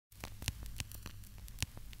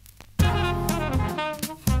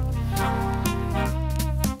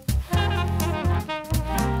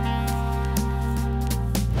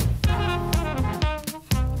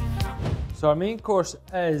So our main course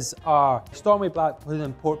is our Stornoway black pudding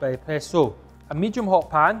and pork belly press. So a medium hot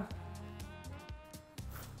pan,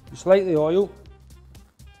 you slightly oil,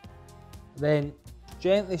 then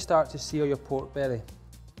gently start to sear your pork belly,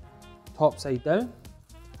 top side down.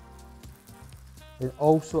 Then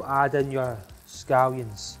also add in your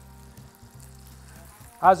scallions.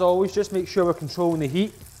 As always, just make sure we're controlling the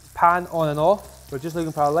heat, pan on and off. We're just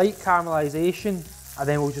looking for a light caramelisation, and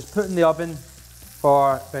then we'll just put in the oven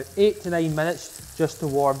for about 8 to 9 minutes just to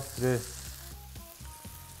warm through.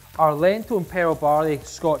 Our lentil and pearl barley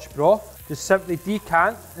Scotch broth, just simply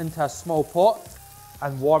decant into a small pot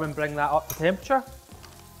and warm and bring that up to temperature.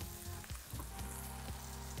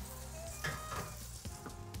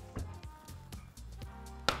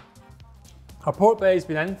 Our pork belly's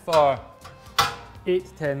been in for 8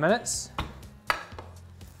 to 10 minutes.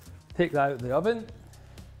 Take that out of the oven.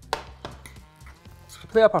 To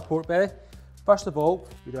plate up our pork belly, first of all,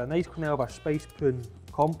 we do a nice clean of our spice prune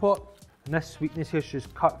compote. And this sweetness here is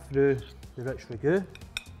just cut through the rich ragu.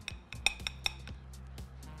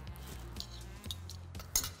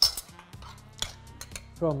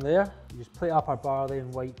 From there, you just plate up our barley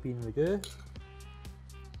and white bean ragu.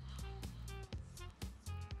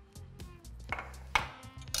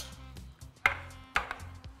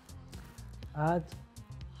 Add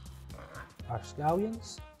our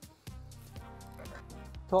scallions.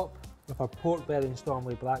 Top with our pork belly and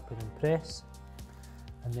Stornoway black pudding press.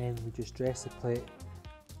 And then we just dress the plate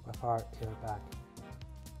with our airbag.